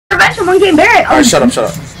mention one game Barrett. Alright, shut up.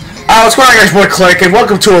 What's going on, guys? Boy Click, and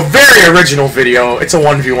welcome to a very original video. It's a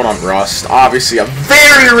 1v1 on Rust. Obviously, a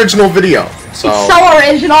very original video. So, it's so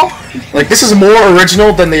original. Like, this is more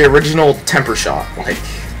original than the original Temper Shot. Like,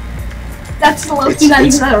 that's the lowest not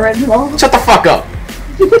even that original. Shut the fuck up.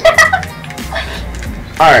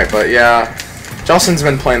 Alright, but yeah. Justin's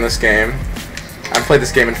been playing this game. I've played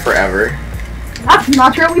this game in forever. That's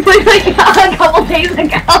not true. We played like a couple days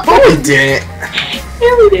ago. No, we didn't.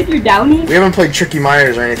 Yeah, we did. You're downy. We haven't played Tricky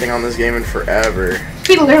Myers or anything on this game in forever.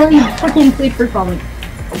 We literally fucking played for probably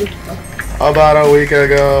a week ago. About a week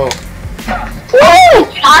ago. Woo!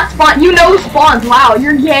 Not spawn. You know spawns. Wow,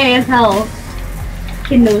 you're gay as hell.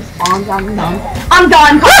 Kid knows spawns. I'm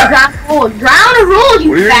done. Ground rules. Ground rules, you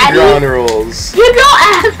what do you fatty. mean ground rules? You go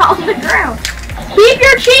ass on the ground. Keep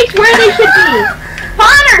your cheeks where they should be.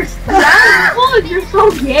 Connor, ground rules. You're so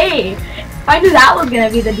gay. If I knew that was gonna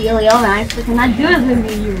be the dealio, then I cannot do it with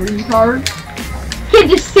me, you retard. Kid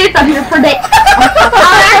just sits up here for days. I'm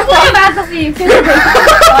actually about to leave. You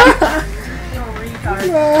retard.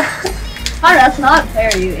 Oh, that's not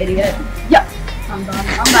fair, you idiot. Yep. I'm done.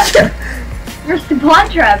 I'm about to. You're spawn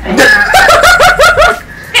trapping.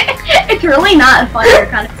 It's really not fun. You're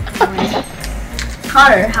kind of annoying.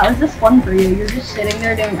 Connor, how is this fun for you? You're just sitting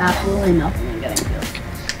there doing absolutely nothing and getting killed.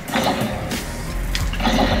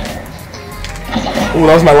 Ooh,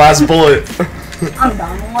 that was my last bullet. I'm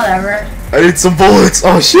done. Whatever. I need some bullets.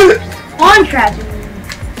 Oh shit. Spawn trapping.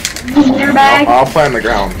 Your bag. I'll play on the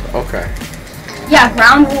ground. Okay. Yeah,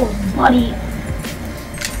 ground rules, buddy.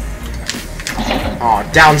 Oh,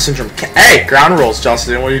 Down syndrome. Hey, ground rules,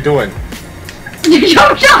 Justin. What are you doing? You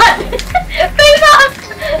jump shot! Face up!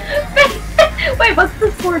 Wait, what's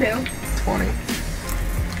the score do? 20.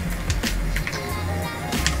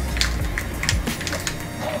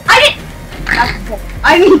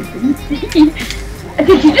 I mean,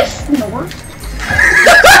 did you just snore?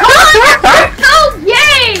 You're so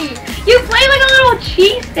gay! You play like a little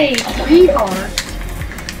cheesesteak, retard.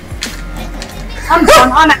 I'm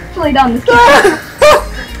done. I'm actually done. This game.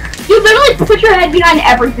 You literally put your head behind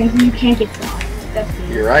everything so you can't get shot. That's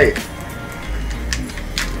me. You're right.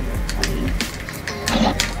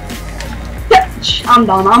 I'm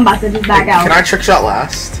done. I'm about to just back out. Can I trick shot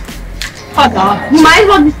last? Fuck off. You might as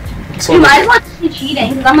well just. So You might as well be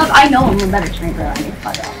cheating, because I know I'm a better sniper. I mean,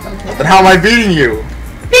 fuck off. Then how am I beating you?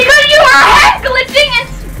 Because you are head glitching and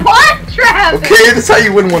spawn trapping! Okay, that's how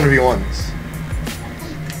you win 1v1s.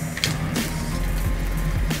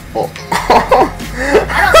 Oh.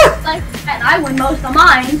 I don't like that. I win most of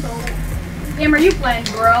mine, so... What game are you playing,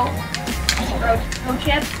 bro? Bro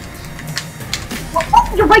chip?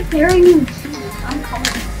 Oh, you're right there, you I'm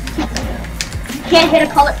colored. You can't hit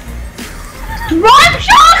a color. One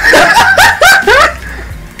shot!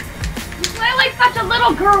 You play like such a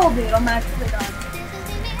little girl, dude. I'm actually done.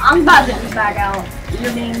 I'm about to just back out.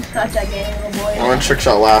 You're being such a gay little boy. I want to trick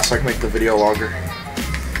shot last so I can make the video longer.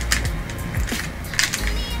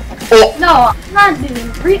 Oh! No, I'm not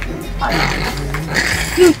doing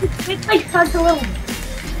Dude, it's like such a little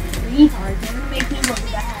retard. You're gonna make me look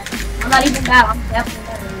bad. I'm not even bad. I'm definitely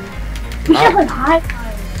better than you. We should have like high five.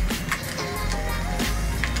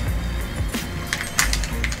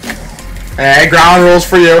 Hey, ground rules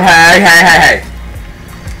for you. Hey.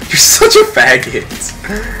 You're such a faggot.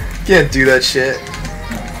 You can't do that shit. I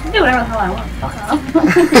can do whatever the hell I want. Fuck off.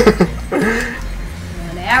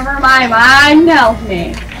 Whatever my mind tells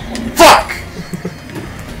me. Fuck!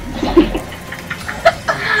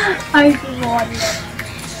 I just want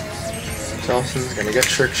Justin's gonna get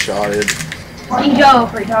trick shotted. you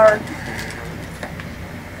joke, retard.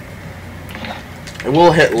 It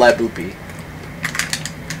will hit Le Boopy.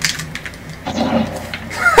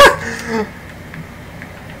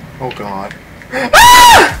 Oh god.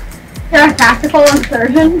 You're a tactical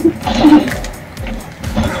insurgent?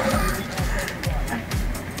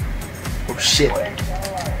 Oh shit.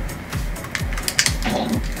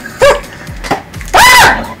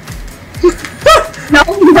 No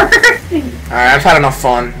mercy! Alright, I've had enough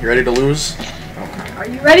fun. You ready to lose? Okay. Are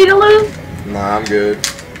you ready to lose? Nah, I'm good.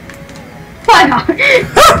 Why not?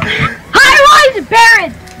 High-rise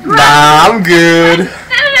Barrett! Nah, I'm good.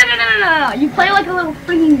 No. You play like a little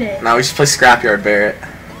freaking bitch. Now we should play Scrapyard Barrett.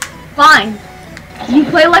 Fine. You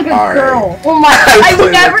play like a girl. Oh my! I've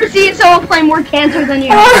never seen someone play more cancer than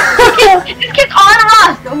you. This kid's on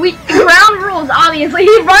Rust. Ground rules, obviously.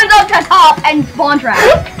 He runs up to top and spawn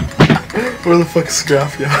trap. Where the fuck is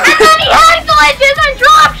Scrapyard? And then he has glitches and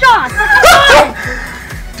drop shots.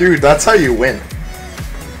 Dude, that's how you win.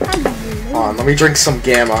 Hold on, let me drink some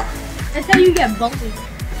Gamma. That's how you get bullied.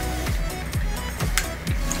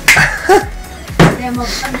 Damn, am a.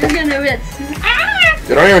 You're gonna get.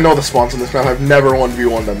 Dude, I don't even know the spawns on this map. I've never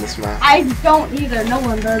 1v1'd on this map. I don't either. No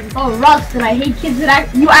one does. Oh, Rust, and I hate kids that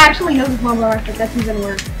act. You actually know this one, Rust. That's even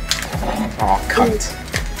worse. Oh, cunt.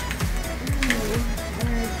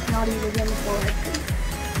 Not even going for it.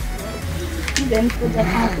 Then for the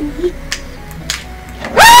happy.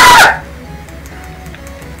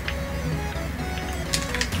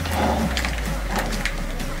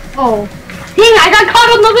 Oh. Dang, I got caught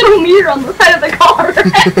on the little mirror on the side of the car.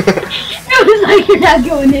 It was like you're not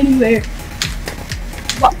going anywhere.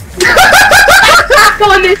 What? I'm not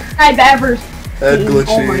going this I've ever seen. Head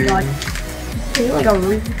glitching. Oh my god. You're like a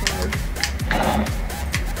retard.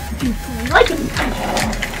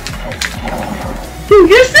 Dude,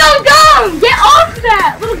 you're so dumb! Get off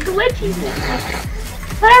that! Little glitchy thing.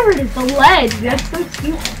 Whatever it is, the ledge. That's so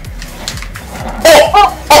stupid. Oh!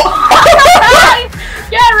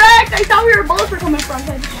 Get wrecked! I thought where bullets were coming from,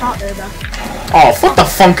 so I just shot there, though. Oh, fuck the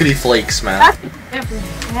funkity flakes, man. That's a different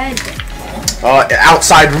head.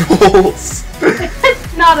 Outside rules.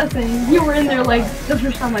 It's not a thing. You were in there like, this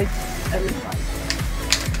was some like, everybody.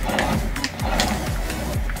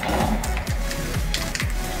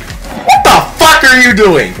 What the fuck are you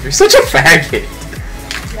doing? You're such a faggot.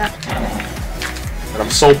 Yeah. And I'm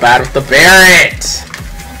so bad with the Barrett.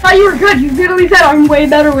 I thought you were good. You literally said I'm way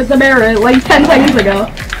better with the Barrett like 10 seconds ago.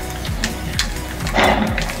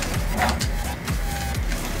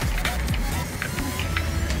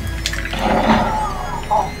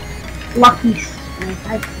 Oh, lucky snake.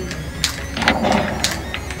 I see.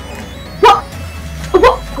 What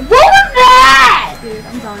was that? Dude,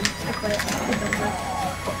 I'm done. I quit.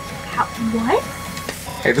 What?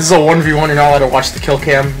 Hey, this is a 1v1. You're not allowed to watch the kill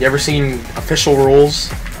cam. You ever seen official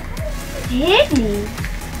rules? Hit me.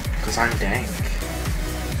 Because I'm dank.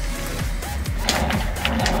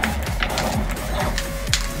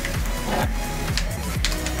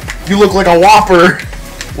 You look like a Whopper.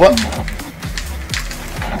 What?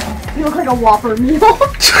 You look like a Whopper meal.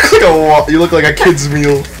 You look like a kid's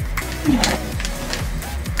meal.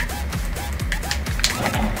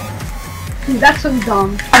 Dude, that's so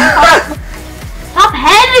dumb. Stop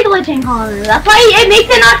head glitching, Connor. That's why it makes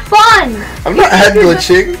it not fun. I'm not head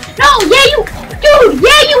glitching. No, yeah, you, dude,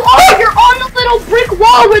 yeah, you are. You're on the little brick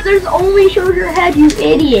wall where there's only shows your head, you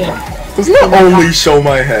idiot. Does not only show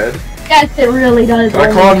my head. Yes, it really does. Can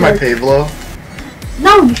I call on my Pavlo?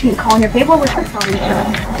 No, you shouldn't call on your Pavlo. We're trick-shotting each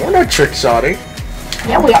other. We're not trick-shotting.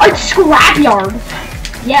 Yeah, we are. It's scrapyard.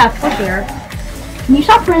 Yeah, of course we are. Can you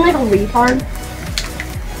stop playing like a retard?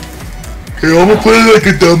 Hey, I'm gonna play like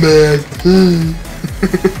a dumbass.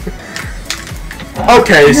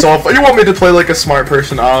 Okay, so if you want me to play like a smart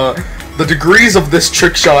person, the degrees of this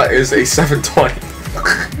trick shot is a 720.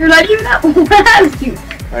 You're not even that fast, dude.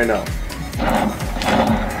 I know.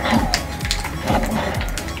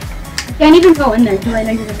 I can't even go in there because I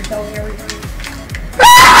know you're gonna kill me every time.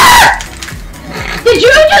 Did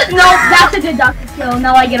you just? No, that's a deductive kill.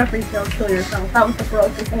 Now I get a free kill. Kill yourself. That was the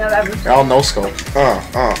grossest thing I've ever seen. I'll no scope.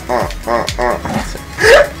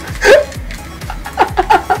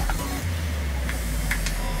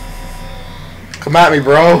 Come at me,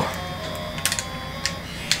 bro.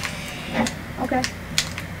 Okay.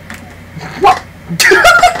 What?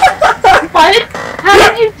 What? How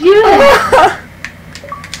did you do that?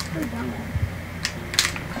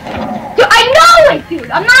 Dude, I know it,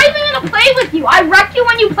 dude. I'm not even gonna play with you. I wrecked you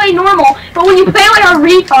when you play normal, but when you play like a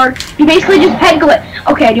retard, you basically just head glitch.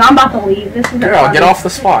 Okay, dude, I'm about to leave. This is. Here, I'll get off the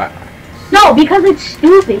spot. No, because it's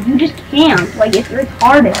stupid. You just can't. Like, it's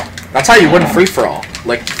retarded. That's how you win free for all.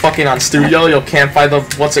 Like fucking on Studio, you'll camp by the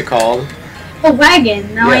what's it called? The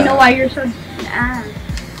wagon. Now Yeah. I know why you're so ass.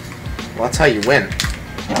 Well, that's how you win.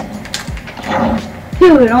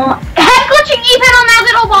 Dude, head glitching even on that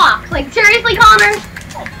little box. Like, seriously, Connor?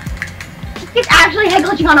 He's actually head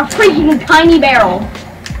glitching on a freaking tiny barrel.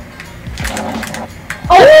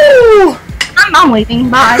 Oh! I'm leaving.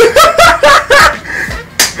 Bye.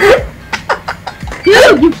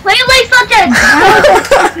 Dude, you play like such a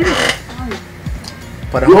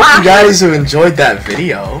But I hope you guys have enjoyed that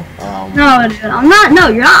video. No, dude, I'm not. No,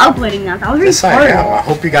 you're not uploading that. That was Yes, I retarded. am. I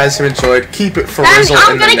hope you guys have enjoyed. Keep it for I'm Rizzle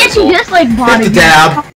in the gonna get you mizzle. just like body. Hit the dab.